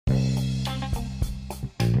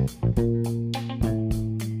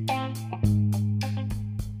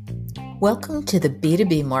Welcome to the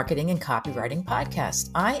B2B Marketing and Copywriting Podcast.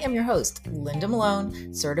 I am your host, Linda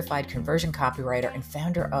Malone, certified conversion copywriter and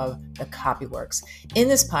founder of The Copyworks. In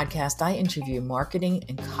this podcast, I interview marketing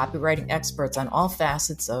and copywriting experts on all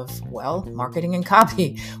facets of, marketing and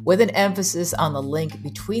copy, with an emphasis on the link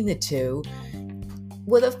between the two,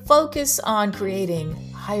 with a focus on creating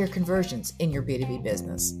higher conversions in your B2B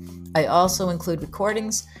business. I also include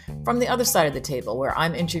recordings from the other side of the table where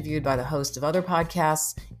I'm interviewed by the host of other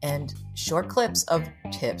podcasts and short clips of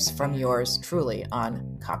tips from yours truly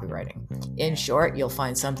on copywriting. In short, you'll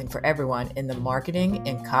find something for everyone in the marketing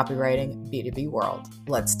and copywriting B2B world.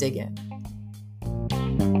 Let's dig in.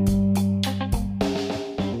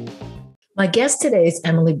 My guest today is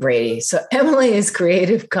Emily Brady. So Emily is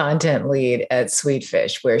creative content lead at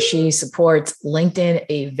Sweetfish, where she supports LinkedIn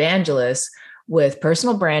evangelists with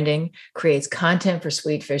personal branding, creates content for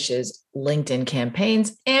Sweetfish's LinkedIn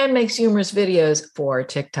campaigns, and makes humorous videos for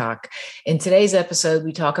TikTok. In today's episode,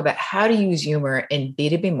 we talk about how to use humor in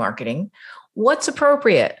B2B marketing, what's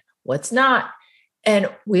appropriate, what's not. And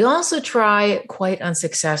we also try quite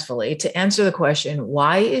unsuccessfully to answer the question,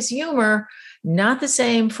 why is humor not the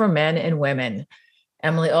same for men and women?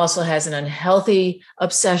 Emily also has an unhealthy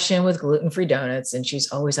obsession with gluten-free donuts, and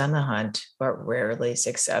she's always on the hunt, but rarely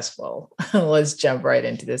successful. Let's jump right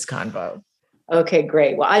into this convo. Okay,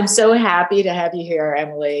 great. Well, I'm so happy to have you here,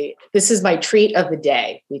 Emily. This is my treat of the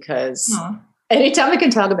day because anytime I can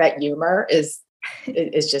talk about humor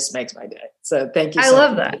it just makes my day. So thank you so much. I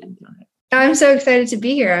love that. I'm so excited to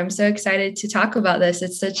be here. I'm so excited to talk about this.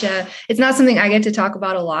 It's not something I get to talk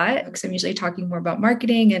about a lot because I'm usually talking more about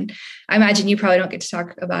marketing, and I imagine you probably don't get to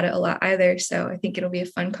talk about it a lot either. So I think it'll be a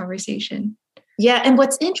fun conversation. Yeah. And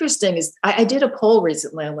what's interesting is I did a poll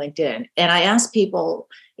recently on LinkedIn and I asked people,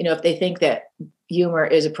 if they think that humor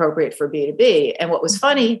is appropriate for B2B. And what was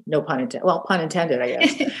funny, no pun intended, pun intended, I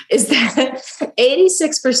guess, is that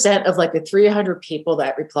 86% of like the 300 people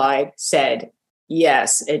that replied said,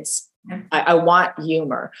 yes, I want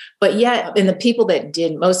humor. But yet, and the people that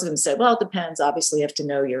didn't, most of them said, well, it depends. Obviously, you have to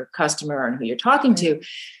know your customer and who you're talking to.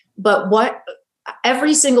 But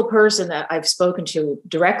every single person that I've spoken to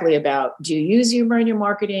directly about, do you use humor in your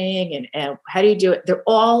marketing and how do you do it? They're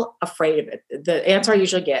all afraid of it. The answer I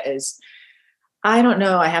usually get is, I don't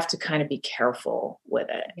know. I have to kind of be careful with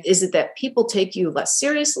it. Is it that people take you less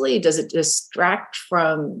seriously? Does it distract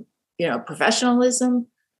from, professionalism?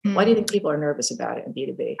 Why do you think people are nervous about it in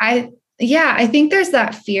B2B? I think there's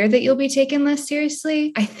that fear that you'll be taken less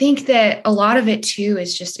seriously. I think that a lot of it too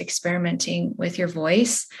is just experimenting with your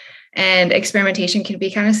voice, and experimentation can be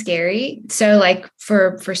kind of scary. So like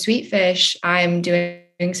for Sweetfish, I'm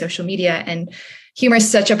doing social media and humor is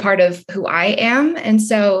such a part of who I am. And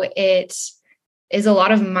so it is a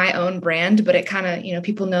lot of my own brand, but it kind of,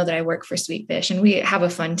 people know that I work for Sweetfish and we have a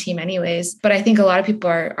fun team anyways. But I think a lot of people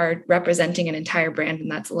are representing an entire brand,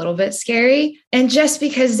 and that's a little bit scary. And just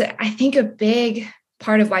because I think a big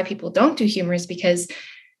part of why people don't do humor is because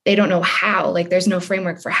they don't know how, like there's no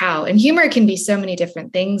framework for how. And humor can be so many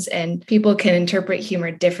different things and people can interpret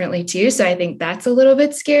humor differently too. So I think that's a little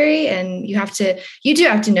bit scary. And you do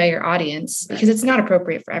have to know your audience because it's not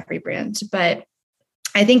appropriate for every brand. But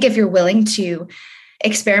I think if you're willing to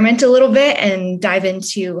experiment a little bit and dive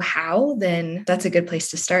into how, then that's a good place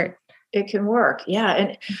to start. It can work. Yeah.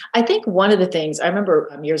 And I think one of the things I remember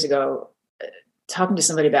years ago talking to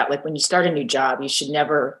somebody about, like when you start a new job, you should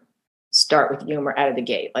never start with humor out of the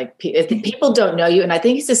gate. Like if people don't know you, and I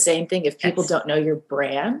think it's the same thing if people don't know your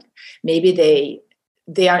brand, maybe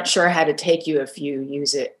they aren't sure how to take you if you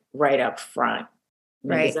use it right up front.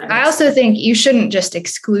 Right. I also think you shouldn't just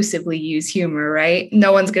exclusively use humor, right?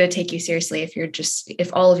 No one's going to take you seriously if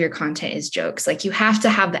all of your content is jokes. Like you have to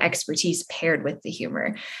have the expertise paired with the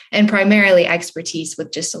humor, and primarily expertise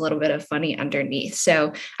with just a little bit of funny underneath.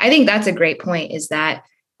 So I think that's a great point, is that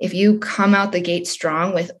if you come out the gate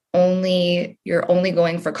strong with you're only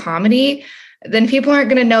going for comedy, then people aren't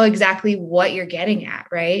going to know exactly what you're getting at,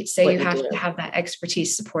 right? So you have to have that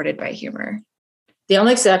expertise supported by humor. The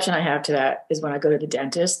only exception I have to that is when I go to the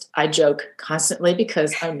dentist. I joke constantly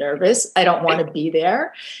because I'm nervous. I don't want to be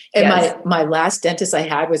there. And my last dentist I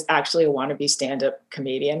had was actually a wannabe stand-up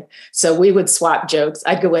comedian. So we would swap jokes.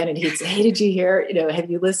 I'd go in and he'd say, hey, did you hear, have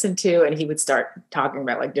you listened to? And he would start talking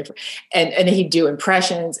about like different, and he'd do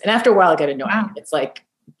impressions. And after a while I got annoying. Wow. It's like,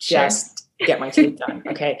 just get my teeth done.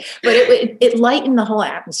 Okay. But it lightened the whole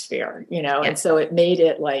atmosphere, and so it made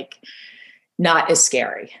it like not as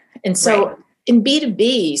scary. And so in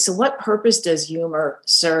B2B, so what purpose does humor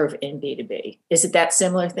serve in B2B? Is it that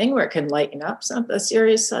similar thing where it can lighten up a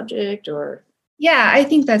serious subject or? Yeah, I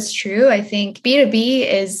think that's true. I think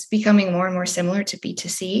B2B is becoming more and more similar to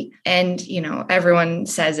B2C. And, everyone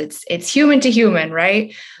says it's human to human,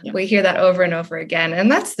 right? Yeah. We hear that over and over again.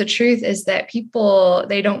 And that's the truth, is that people,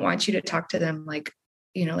 they don't want you to talk to them like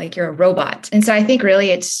you're a robot. And so I think really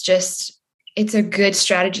it's a good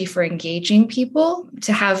strategy for engaging people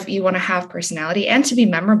you want to have personality and to be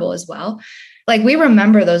memorable as well. Like, we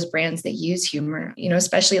remember those brands that use humor,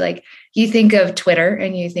 especially like you think of Twitter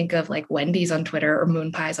and you think of like Wendy's on Twitter or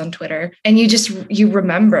Moon Pies on Twitter, and you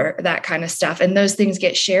remember that kind of stuff. And those things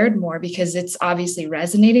get shared more because it's obviously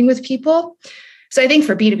resonating with people. So I think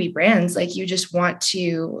for B2B brands, like, you just want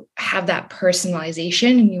to have that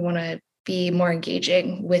personalization and you want to be more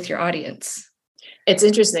engaging with your audience. It's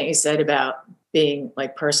interesting you said about being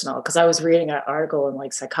like personal, because I was reading an article in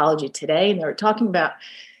like Psychology Today, and they were talking about,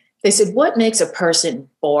 they said, what makes a person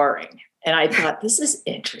boring? And I thought, this is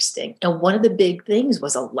interesting. And one of the big things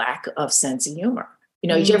was a lack of sense of humor.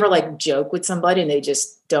 Did you ever like joke with somebody and they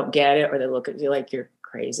just don't get it, or they look at you like you're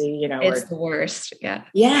crazy, It's the worst. Yeah.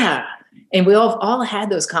 Yeah. And we all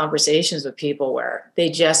had those conversations with people where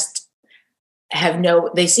they just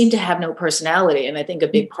they seem to have no personality. And I think a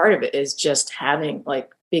big part of it is just having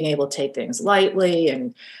being able to take things lightly,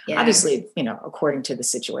 and obviously, according to the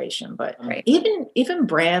situation. But even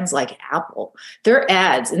brands like Apple, their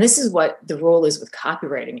ads, and this is what the rule is with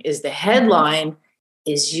copywriting, is the headline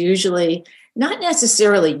is usually not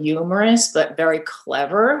necessarily humorous, but very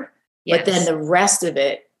clever. Yes. But then the rest of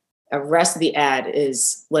the ad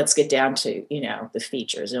is, let's get down to, the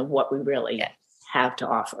features and what we really have to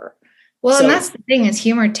offer. Well, and that's the thing, is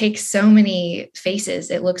humor takes so many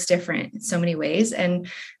faces. It looks different in so many ways. And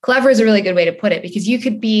clever is a really good way to put it, because you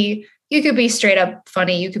could be straight up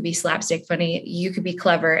funny. You could be slapstick funny. You could be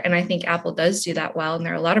clever. And I think Apple does do that well. And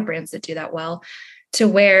there are a lot of brands that do that well, to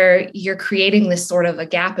where you're creating this sort of a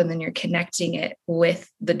gap and then you're connecting it with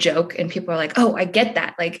the joke. And people are like, oh, I get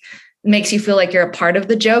that. Like, makes you feel like you're a part of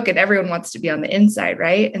the joke, and everyone wants to be on the inside.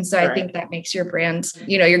 Right. And so I think that makes your brand,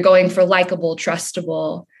 you're going for likable,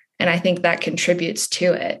 trustable. And I think that contributes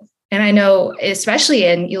to it. And I know, especially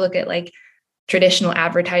you look at like traditional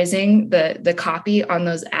advertising, the copy on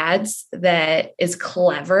those ads that is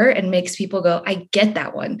clever and makes people go, I get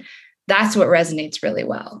that one. That's what resonates really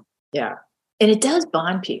well. Yeah. And it does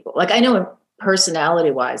bond people. Like, I know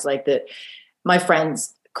personality wise, like my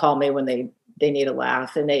friends call me when they need a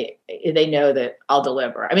laugh, and they know that I'll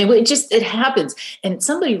deliver. I mean, it happens. And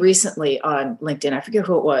somebody recently on LinkedIn, I forget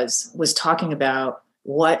who it was talking about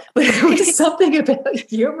but it was something about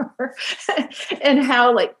humor and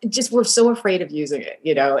how just we're so afraid of using it,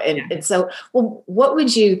 and so, well, what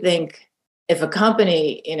would you think if a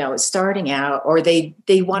company, is starting out, or they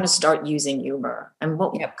want to start using humor, and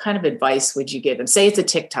what kind of advice would you give them? Say it's a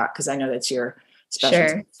TikTok, because I know that's your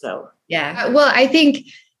specialty. Sure. So, yeah. Well, I think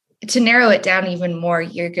to narrow it down even more,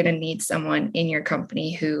 you're going to need someone in your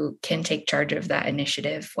company who can take charge of that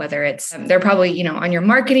initiative, whether it's they're probably, on your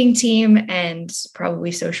marketing team and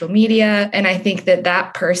probably social media. And I think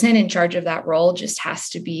that person in charge of that role just has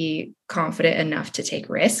to be confident enough to take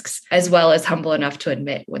risks, as well as humble enough to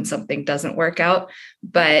admit when something doesn't work out.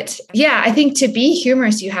 But yeah, I think to be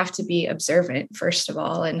humorous, you have to be observant, first of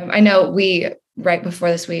all. And I know right before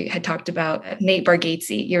this, we had talked about Nate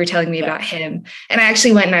Bargatze. You were telling me about him. And I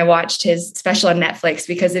actually went and I watched his special on Netflix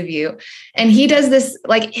because of you. And he does this,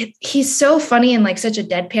 he's so funny in such a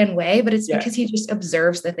deadpan way, but it's because he just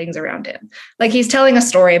observes the things around him. Like, he's telling a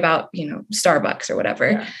story about, Starbucks or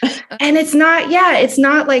whatever. Yeah. And it's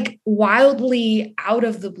not like wildly out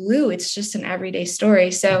of the blue. It's just an everyday story.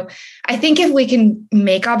 So I think if we can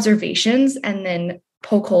make observations and then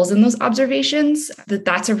poke holes in those observations,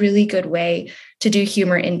 that's a really good way to do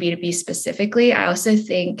humor in B2B specifically. I also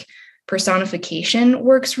think personification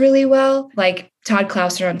works really well. Like, Todd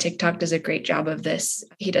Clouser on TikTok does a great job of this.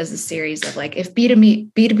 He does a series of if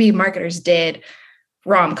B2B marketers did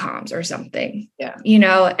rom-coms or something,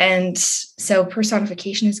 and so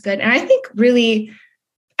personification is good. And I think really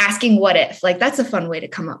asking what if, that's a fun way to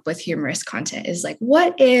come up with humorous content, is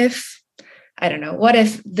what if, I don't know, what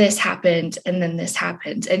if this happened and then this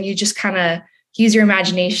happened? And you just kind of use your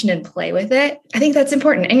imagination and play with it. I think that's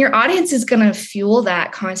important. And your audience is going to fuel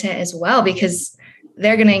that content as well, because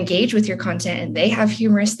they're going to engage with your content and they have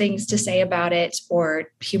humorous things to say about it,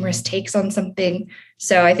 or humorous takes on something.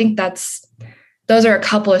 So I think those are a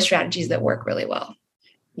couple of strategies that work really well.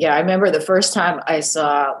 Yeah, I remember the first time I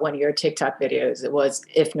saw one of your TikTok videos, it was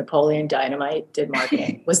If Napoleon Dynamite Did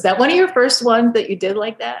Marketing. Was that one of your first ones that you did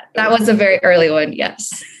like that? That was a very early one,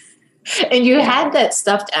 yes. And you had that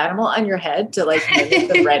stuffed animal on your head to like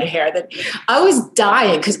mimic the red hair. That I was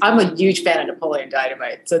dying because I'm a huge fan of Napoleon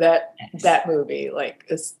Dynamite. So that movie, like,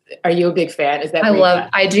 are you a big fan? Is that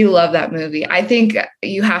I do love that movie. I think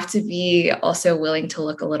you have to be also willing to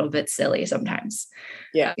look a little bit silly sometimes.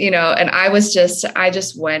 Yeah. And I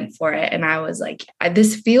just went for it, and I was like,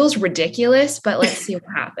 this feels ridiculous, but let's see what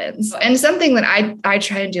happens. And something that I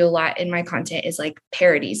try to do a lot in my content is like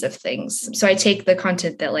parodies of things. So I take the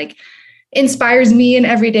content that like inspires me in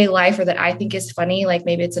everyday life or that I think is funny, like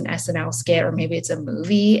maybe it's an SNL skit or maybe it's a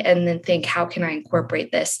movie, and then think, how can I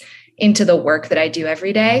incorporate this into the work that I do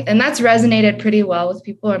every day? And that's resonated pretty well with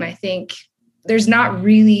people. And I think there's not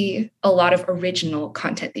really a lot of original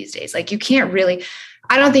content these days. Like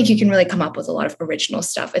I don't think you can really come up with a lot of original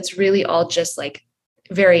stuff. It's really all just like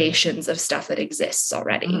variations of stuff that exists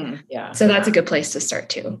already. Mm-hmm. Yeah. So that's a good place to start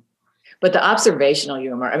too. But the observational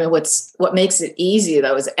humor, I mean, what makes it easy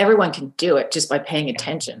though is everyone can do it just by paying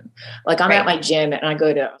attention. Like I'm at my gym and I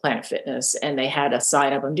go to Planet Fitness and they had a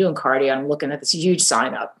sign up. I'm doing cardio. I'm looking at this huge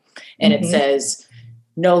sign up and it says,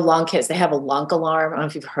 no lunk hits. They have a lunk alarm. I don't know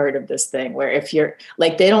if you've heard of this thing where if you're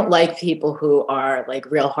like, they don't like people who are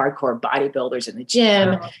like real hardcore bodybuilders in the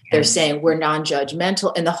gym. They're saying we're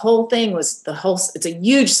non-judgmental. And the whole thing was it's a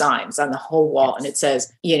huge sign. It's on the whole wall. And it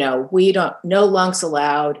says, no lunks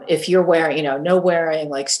allowed. If you're wearing, no wearing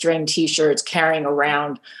like string t-shirts, carrying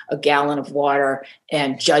around a gallon of water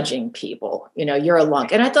and judging people, you're a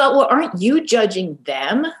lunk. And I thought, well, aren't you judging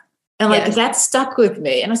them? And like, that stuck with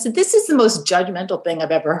me. And I said, this is the most judgmental thing I've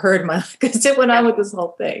ever heard in my life because it went on with this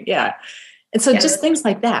whole thing. Yeah. And so just things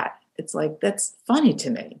like that. It's like, that's funny to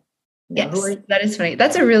me. Yes, that is funny.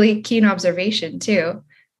 That's a really keen observation too.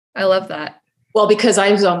 I love that. Well, because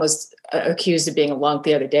I was almost accused of being a lunk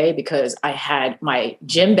the other day because I had my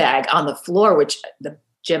gym bag on the floor, which the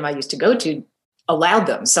gym I used to go to allowed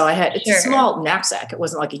them. So it's a small knapsack. It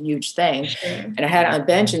wasn't like a huge thing. And I had it on a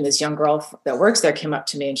bench and this young girl that works there came up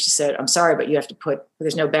to me and she said, I'm sorry, but you have to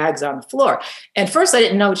there's no bags on the floor. And first I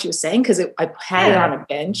didn't know what she was saying because I had it on a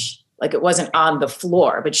bench. Like it wasn't on the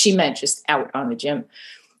floor, but she meant just out on the gym.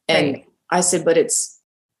 And I said, but it's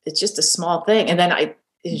just a small thing. And then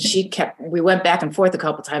we went back and forth a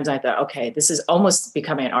couple of times. And I thought, okay, this is almost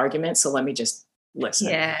becoming an argument. So let me just listen.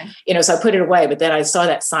 Yeah. So I put it away, but then I saw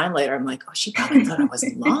that sign later. I'm like, oh, she probably thought I was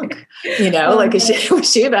a lunk, like,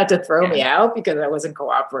 was she about to throw me out because I wasn't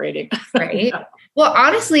cooperating? Right. Well,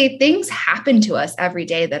 honestly, things happen to us every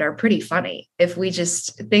day that are pretty funny if we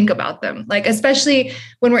just think about them. Like, especially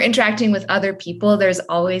when we're interacting with other people, there's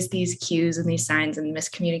always these cues and these signs and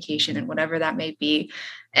miscommunication and whatever that may be.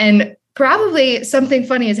 And probably something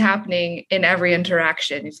funny is happening in every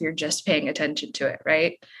interaction if you're just paying attention to it,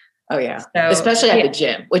 right? Oh, yeah. So, especially at the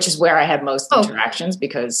gym, which is where I have most interactions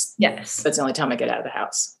because that's the only time I get out of the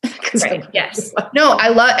house. Right. Yes. No, I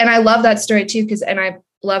love that story too. And I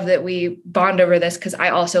love that we bond over this because I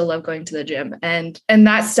also love going to the gym and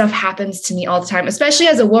that stuff happens to me all the time, especially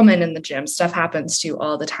as a woman in the gym. Stuff happens to you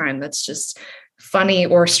all the time. That's just funny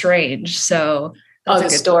or strange. So the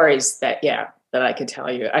stories that I could tell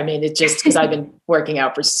you. I mean, it's just because I've been working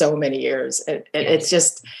out for so many years. It's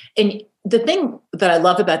just, and the thing that I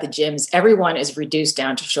love about the gyms, everyone is reduced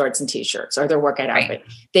down to shorts and t-shirts or their workout outfit.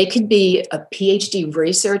 They could be a PhD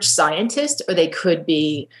research scientist, or they could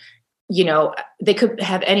be, they could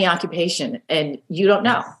have any occupation and you don't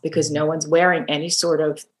know because no one's wearing any sort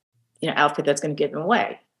of, outfit that's going to give them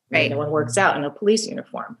away. Right. No one works out in a police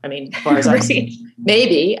uniform. I mean, as far as I've seen,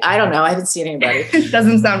 maybe, I don't know. I haven't seen anybody. It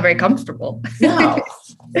doesn't sound very comfortable. No,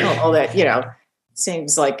 all that,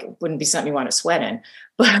 seems like it wouldn't be something you want to sweat in.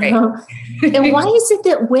 But, and why is it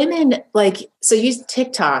that women so use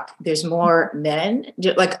TikTok, there's more men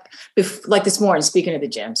like this morning, speaking of the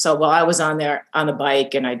gym. So while I was on there on the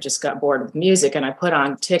bike and I just got bored with music and I put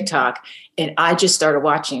on TikTok and I just started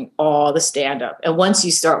watching all the stand-up. And once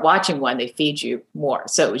you start watching one, they feed you more.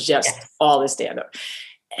 So it was just all the stand-up.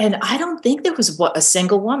 And I don't think there was a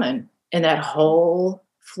single woman in that whole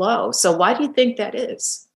flow. So why do you think that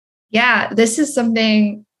is? Yeah, this is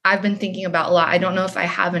something I've been thinking about a lot. I don't know if I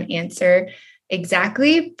have an answer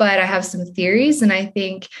exactly, but I have some theories. And I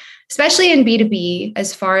think, especially in B2B,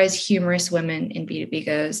 as far as humorous women in B2B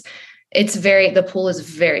goes, the pool is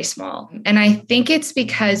very small. And I think it's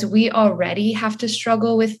because we already have to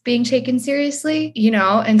struggle with being taken seriously,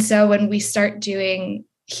 and so when we start doing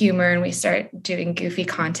humor and we start doing goofy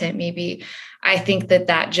content, maybe I think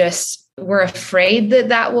that just, we're afraid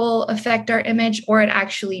that will affect our image, or it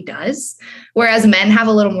actually does. Whereas men have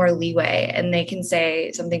a little more leeway and they can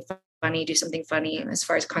say something funny, do something funny as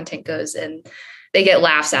far as content goes, and they get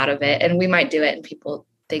laughs out of it. And we might do it and people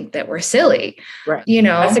think that we're silly. Right. You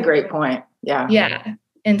know, that's a great point. Yeah. Yeah.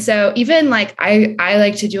 And so even like I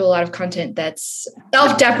like to do a lot of content that's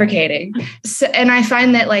self-deprecating. So, and I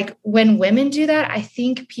find that like when women do that, I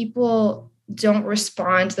think people don't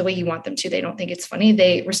respond the way you want them to. They don't think it's funny.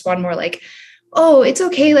 They respond more like, oh, it's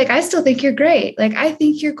okay. Like, I still think you're great. Like, I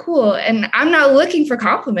think you're cool. And I'm not looking for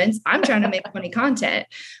compliments. I'm trying to make funny content.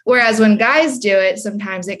 Whereas when guys do it,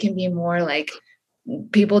 sometimes it can be more like,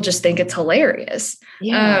 people just think it's hilarious.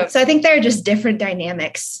 Yeah. So I think there are just different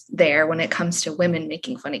dynamics there when it comes to women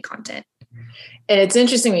making funny content. And it's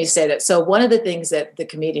interesting when you say that. So one of the things that the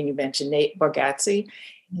comedian you mentioned, Nate Bargatze,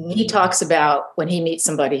 he talks about when he meets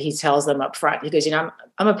somebody, he tells them up front, he goes, you know,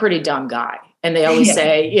 I'm a pretty dumb guy. And they always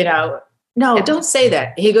say, you know, no, don't say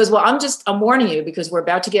that. He goes, well, I'm warning you because we're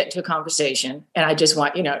about to get into a conversation. And I just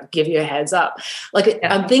want, you know, give you a heads up. Like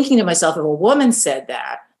I'm thinking to myself, if a woman said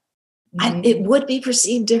that, it would be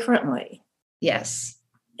perceived differently. Yes.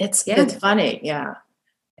 It's funny. Yeah.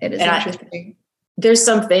 It is interesting. There's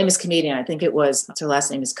some famous comedian, I think it was, her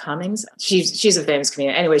last name is Cummings. She's a famous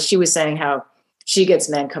comedian. Anyway, she was saying how she gets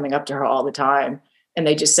men coming up to her all the time and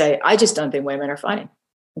they just say, I just don't think women are funny.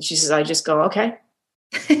 And she says, I just go, okay.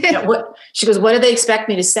 You know, she goes, what do they expect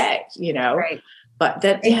me to say? You know? Right. But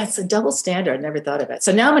that, it's a double standard. I never thought of it.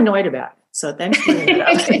 So now I'm annoyed about it. So thanks for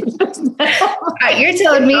that. You're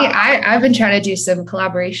telling me I've been trying to do some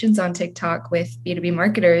collaborations on TikTok with B2B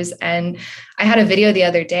marketers. And I had a video the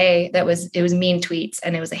other day it was mean tweets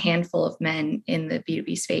and it was a handful of men in the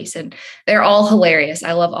B2B space and they're all hilarious.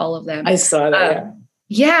 I love all of them. I saw that.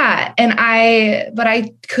 Yeah. And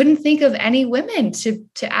I couldn't think of any women to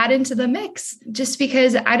add into the mix just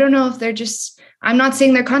because I don't know if I'm not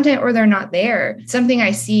seeing their content or they're not there. Something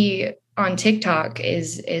I see on TikTok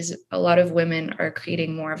is a lot of women are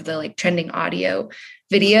creating more of the like trending audio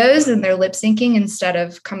videos and they're lip syncing instead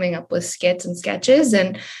of coming up with skits and sketches.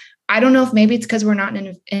 And I don't know if maybe it's because we're not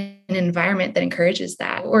in an environment that encourages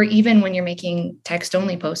that. Or even when you're making text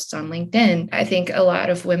only posts on LinkedIn, I think a lot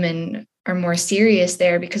of women are more serious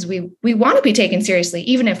there because we want to be taken seriously,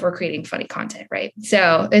 even if we're creating funny content, right?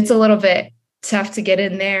 So it's a little bit tough to get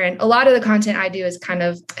in there. And a lot of the content I do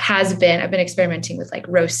I've been experimenting with like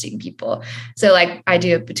roasting people. So like I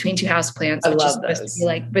do it between two houseplants, which is supposed to be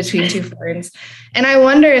like between two ferns. And I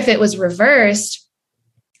wonder if it was reversed,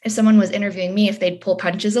 if someone was interviewing me, if they'd pull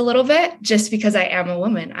punches a little bit just because I am a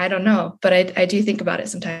woman. I don't know, but I do think about it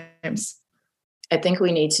sometimes. I think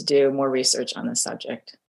we need to do more research on this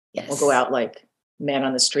subject. Yes. We'll go out like man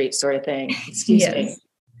on the street sort of thing. Excuse me.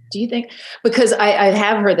 Do you think? Because I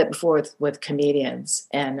have heard that before with comedians,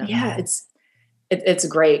 and it's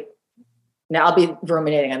great. Now I'll be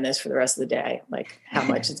ruminating on this for the rest of the day, like how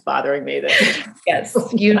much it's bothering me that. Yes,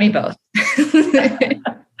 you and me both.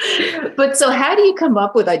 But so, how do you come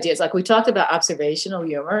up with ideas? Like we talked about observational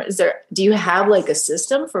humor. Do you have like a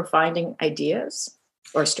system for finding ideas?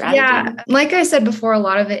 Or strategy? Yeah, like I said before, a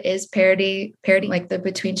lot of it is parody like the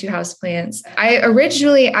Between Two Houseplants.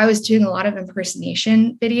 I was doing a lot of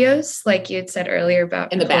impersonation videos, like you had said earlier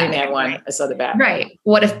about in the Batman one. I saw the Batman. Right.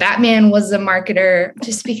 What if Batman was a marketer?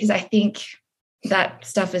 Just because I think that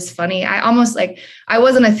stuff is funny. I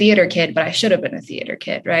wasn't a theater kid, but I should have been a theater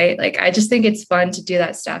kid, right? Like I just think it's fun to do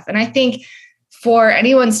that stuff. And I think for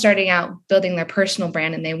anyone starting out building their personal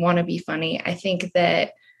brand and they want to be funny, I think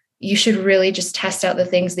that you should really just test out the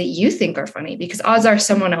things that you think are funny because odds are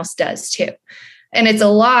someone else does too. And it's a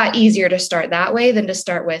lot easier to start that way than to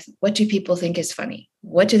start with, what do people think is funny?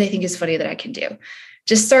 What do they think is funny that I can do?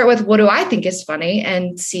 Just start with, what do I think is funny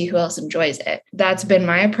and see who else enjoys it. That's been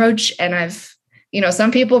my approach. And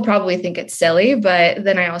some people probably think it's silly, but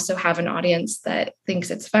then I also have an audience that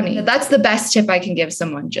thinks it's funny. That's the best tip I can give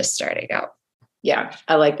someone just starting out. Yeah,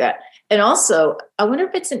 I like that. And also, I wonder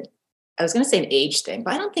if I was going to say an age thing,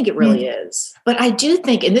 but I don't think it really is. But I do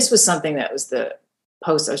think, and this was something that was the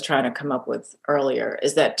post I was trying to come up with earlier,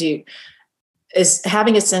 is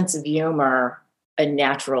having a sense of humor a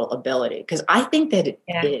natural ability? Because I think that it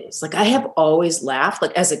is. Like I have always laughed.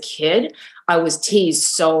 Like as a kid, I was teased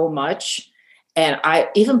so much. And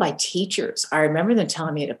even by teachers, I remember them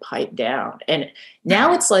telling me to pipe down. And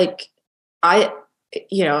now it's like, I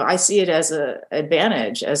see it as an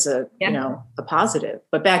advantage, as a positive.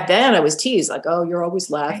 But back then I was teased like, oh, you're always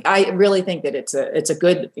laughing. I really think that it's a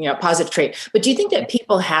good, positive trait. But do you think that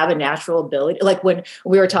people have a natural ability? Like when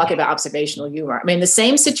we were talking about observational humor, I mean, the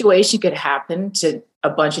same situation could happen to a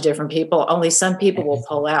bunch of different people, only some people will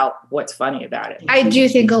pull out what's funny about it. I do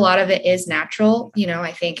think a lot of it is natural.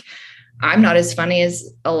 I think I'm not as funny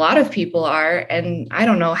as a lot of people are. And I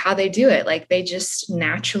don't know how they do it. Like they just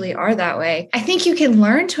naturally are that way. I think you can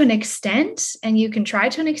learn to an extent and you can try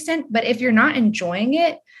to an extent, but if you're not enjoying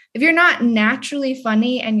it, if you're not naturally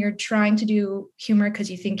funny and you're trying to do humor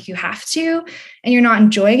because you think you have to, and you're not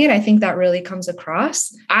enjoying it, I think that really comes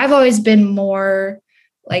across. I've always been more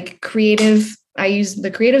like creative. I use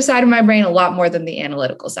the creative side of my brain a lot more than the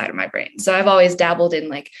analytical side of my brain. So I've always dabbled in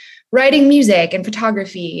like writing music and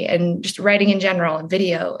photography and just writing in general and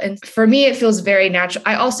video. And for me, it feels very natural.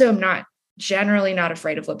 I also am not generally not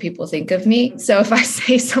afraid of what people think of me. So if I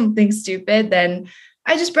say something stupid, then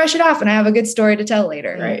I just brush it off and I have a good story to tell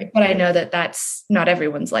later. Right. But I know that that's not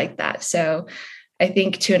everyone's like that. So I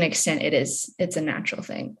think to an extent it's a natural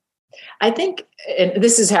thing. I think, and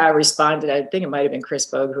this is how I responded. I think it might've been Chris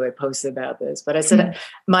Bogue who I posted about this, but I said,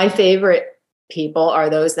 my favorite people are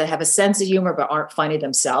those that have a sense of humor, but aren't funny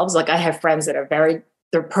themselves. Like I have friends that are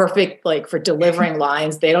they're perfect, like for delivering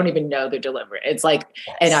lines. They don't even know they're delivering. It's like,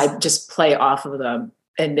 and I just play off of them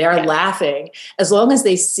and they're laughing as long as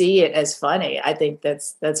they see it as funny. I think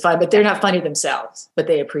that's fine, but they're not funny themselves, but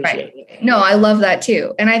they appreciate it. No, I love that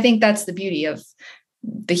too. And I think that's the beauty of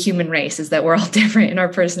the human race is that we're all different in our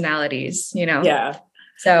personalities, you know? Yeah.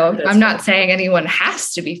 So I'm not saying anyone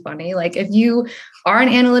has to be funny. Like if you are an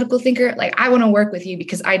analytical thinker, like I want to work with you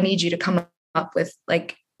because I need you to come up with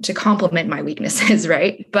like to complement my weaknesses.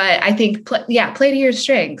 Right. But I think, play to your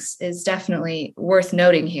strengths is definitely worth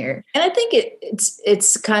noting here. And I think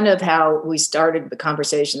it's kind of how we started the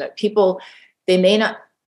conversation that people, they may not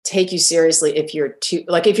take you seriously if you're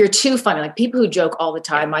too funny, like people who joke all the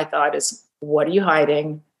time. My thought is, what are you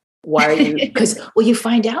hiding? Why are you? Because, well, you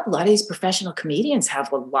find out a lot of these professional comedians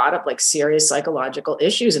have a lot of like serious psychological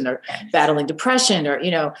issues and they're battling depression or, you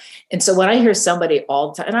know, and so when I hear somebody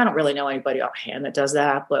all the time, and I don't really know anybody offhand that does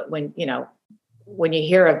that, but when you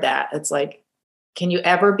hear of that, it's like, can you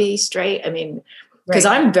ever be straight? I mean, because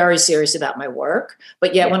I'm very serious about my work,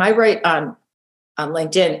 but yet when I write on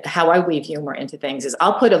LinkedIn, how I weave humor into things is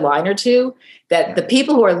I'll put a line or two that the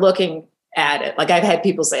people who are looking at it, like I've had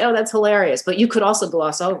people say, oh, that's hilarious, but you could also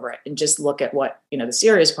gloss over it and just look at what, the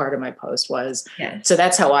serious part of my post was. Yes. So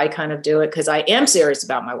that's how I kind of do it. Cause I am serious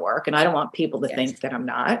about my work and I don't want people to think that I'm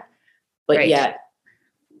not, but yet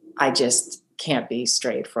I just can't be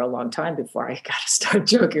straight for a long time before I got to start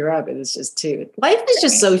joking around. But it's just life is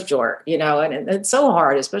just so short, and it's so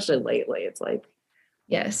hard, especially lately. It's like,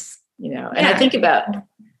 and I think about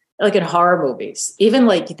like in horror movies, even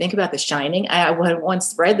like you think about The Shining. I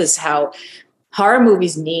once read this, how horror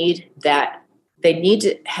movies need that. They need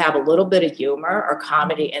to have a little bit of humor or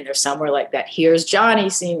comedy in there somewhere, like that Here's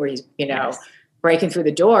Johnny scene where he's, breaking through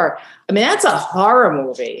the door. I mean, that's a horror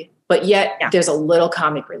movie, but yet there's a little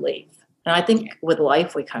comic relief. And I think with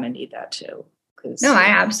life, we kind of need that too. No, I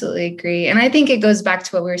absolutely agree. And I think it goes back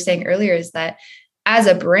to what we were saying earlier is that as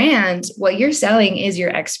a brand, what you're selling is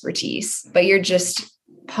your expertise, but you're just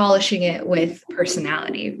polishing it with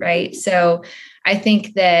personality, right? So I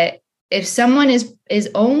think that if someone is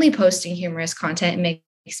only posting humorous content, it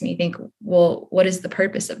makes me think, well, what is the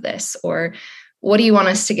purpose of this? Or what do you want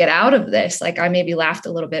us to get out of this? Like I maybe laughed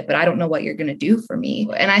a little bit, but I don't know what you're going to do for me.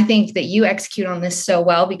 And I think that you execute on this so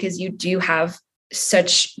well because you do have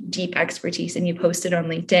such deep expertise and you post it on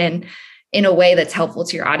LinkedIn in a way that's helpful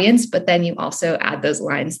to your audience, but then you also add those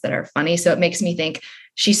lines that are funny. So it makes me think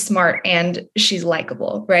she's smart and she's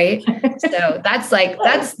likable, right? So that's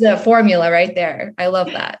the formula right there. I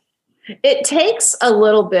love that. It takes a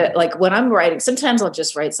little bit, like when I'm writing, sometimes I'll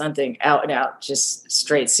just write something out and out, just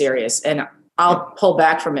straight serious. And I'll pull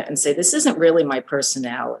back from it and say, this isn't really my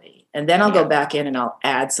personality. And then I'll go back in and I'll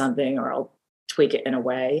add something or I'll tweak it in a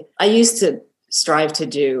way. I used to strive to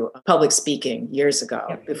do public speaking years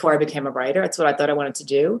ago before I became a writer. That's what I thought I wanted to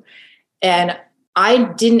do. And I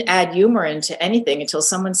didn't add humor into anything until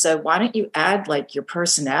someone said, why don't you add like your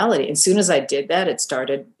personality? And as soon as I did that, it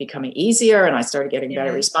started becoming easier and I started getting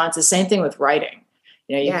better responses. Same thing with writing.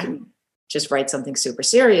 You can just write something super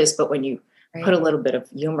serious, but when you put a little bit of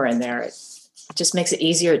humor in there, it just makes it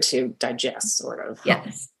easier to digest, sort of.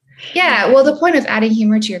 Yes. Yeah. Well, the point of adding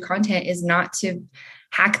humor to your content is not to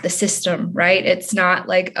hack the system, right? It's not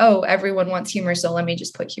like, oh, everyone wants humor, so let me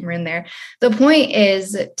just put humor in there. The point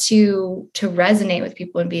is to resonate with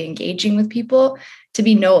people and be engaging with people, to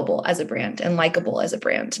be knowable as a brand and likable as a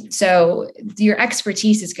brand. So your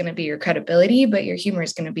expertise is going to be your credibility, but your humor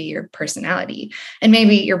is going to be your personality. And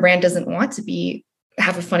maybe your brand doesn't want to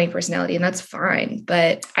have a funny personality, and that's fine.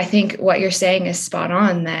 But I think what you're saying is spot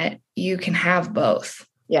on, that you can have both.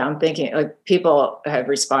 Yeah, I'm thinking like people have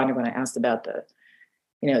responded when I asked about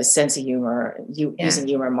sense of humor, using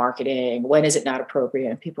humor in marketing. When is it not appropriate?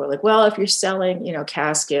 And people are like, well, if you're selling,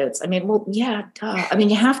 caskets, I mean, well, yeah, duh. I mean,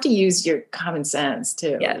 you have to use your common sense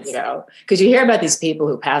too, because you hear about these people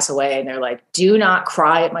who pass away and they're like, do not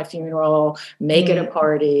cry at my funeral, make it a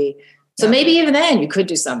party. So maybe even then you could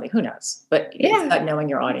do something, who knows, but it's about knowing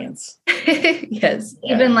your audience. Yes.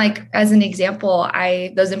 Yeah. Even like as an example,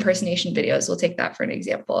 those impersonation videos, we'll take that for an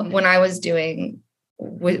example. When I was doing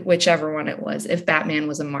whichever one it was, if Batman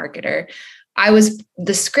was a marketer,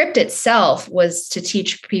 the script itself was to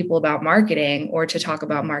teach people about marketing or to talk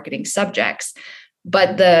about marketing subjects,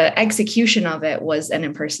 but the execution of it was an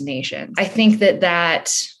impersonation. I think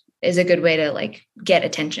that is a good way to like get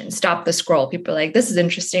attention, stop the scroll. People are like, this is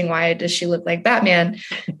interesting. Why does she look like Batman?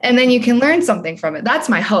 And then you can learn something from it. That's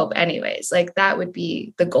my hope anyways. Like that would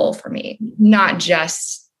be the goal for me, not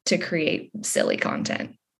just to create silly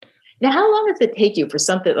content. Now, how long does it take you for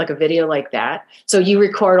something like a video like that? So you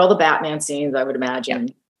record all the Batman scenes, I would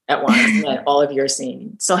imagine, at once, and then all of your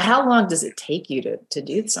scenes. So how long does it take you to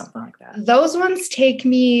do something like that? Those ones take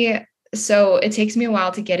me... So it takes me a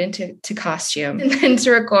while to get into costume and then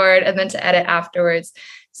to record and then to edit afterwards.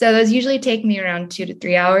 So those usually take me around 2 to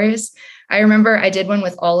 3 hours. I remember I did one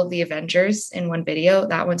with all of the Avengers in one video.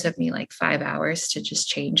 That one took me like 5 hours to just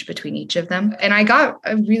change between each of them. And I got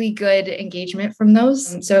a really good engagement from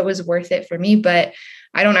those. So it was worth it for me, but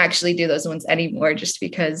I don't actually do those ones anymore just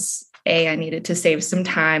because A, I needed to save some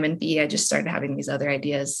time, and B, I just started having these other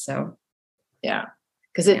ideas. So yeah.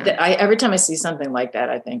 Because every time I see something like that,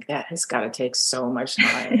 I think that has got to take so much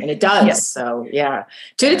time, and it does. Yes. So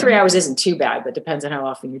 2 to 3 hours isn't too bad, but depends on how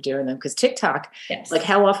often you're doing them. Because TikTok, like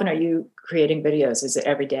how often are you creating videos? Is it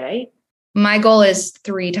every day? My goal is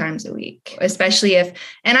 3 times a week, especially and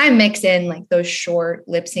I mix in like those short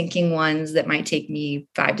lip syncing ones that might take me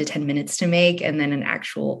 5 to 10 minutes to make, and then an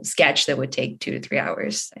actual sketch that would take 2 to 3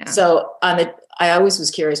 hours. Yeah. So I always was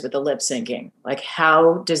curious with the lip syncing, like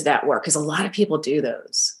how does that work? Because a lot of people do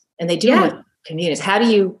those, and they do them with comedians. How do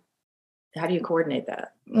you coordinate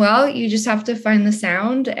that? Well, you just have to find the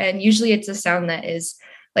sound, and usually it's a sound that is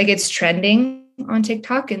like it's trending on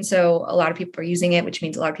TikTok. And so a lot of people are using it, which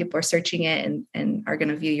means a lot of people are searching it and are going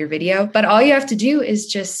to view your video. But all you have to do is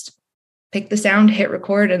just pick the sound, hit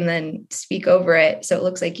record, and then speak over it. So it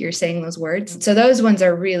looks like you're saying those words. So those ones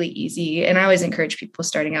are really easy. And I always encourage people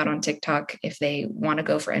starting out on TikTok, if they want to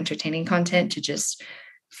go for entertaining content, to just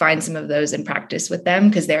find some of those and practice with them,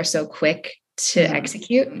 because they're so quick to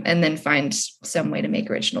execute, and then find some way to make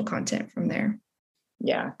original content from there.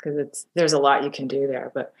 Yeah, because there's a lot you can do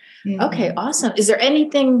there. But okay, awesome. Is there any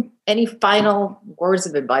final words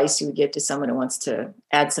of advice you would give to someone who wants to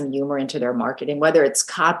add some humor into their marketing, whether it's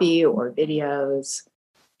copy or videos?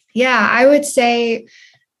 Yeah, I would say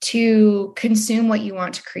to consume what you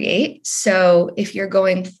want to create. So if you're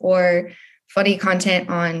going for funny content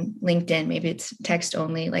on LinkedIn, maybe it's text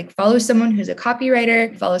only, like follow someone who's a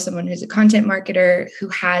copywriter, follow someone who's a content marketer who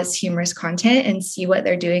has humorous content, and see what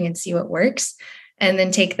they're doing and see what works. And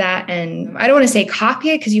then take that, and I don't want to say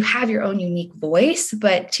copy it because you have your own unique voice,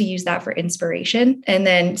 but to use that for inspiration. And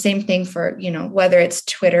then same thing for, whether it's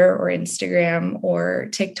Twitter or Instagram or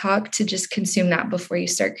TikTok, to just consume that before you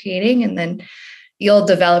start creating, and then you'll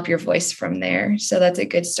develop your voice from there. So that's a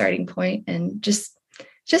good starting point, and just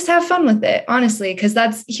have fun with it, honestly, because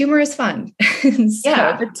humor is fun. So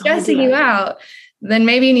if it's stressing you out, then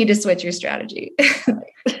maybe you need to switch your strategy.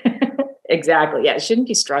 Exactly. Yeah, it shouldn't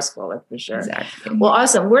be stressful, that's for sure. Exactly. Well,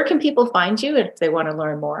 awesome. Where can people find you if they want to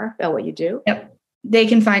learn more about what you do? Yep. They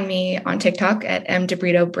can find me on TikTok at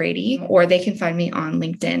mdebrito-brady, or they can find me on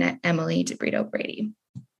LinkedIn at Emily DeBrito Brady.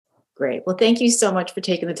 Great. Well, thank you so much for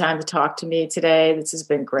taking the time to talk to me today. This has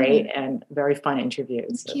been great and a very fun interview.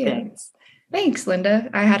 So thanks. Thanks, Linda.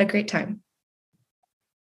 I had a great time.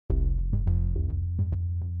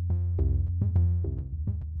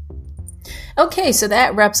 Okay, so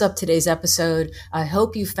that wraps up today's episode. I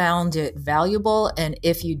hope you found it valuable. And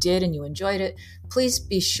if you did and you enjoyed it, please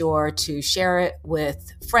be sure to share it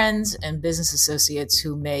with friends and business associates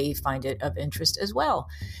who may find it of interest as well.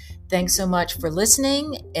 Thanks so much for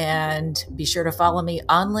listening, and be sure to follow me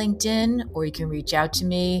on LinkedIn, or you can reach out to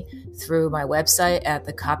me through my website at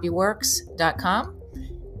thecopyworks.com,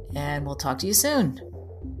 and we'll talk to you soon.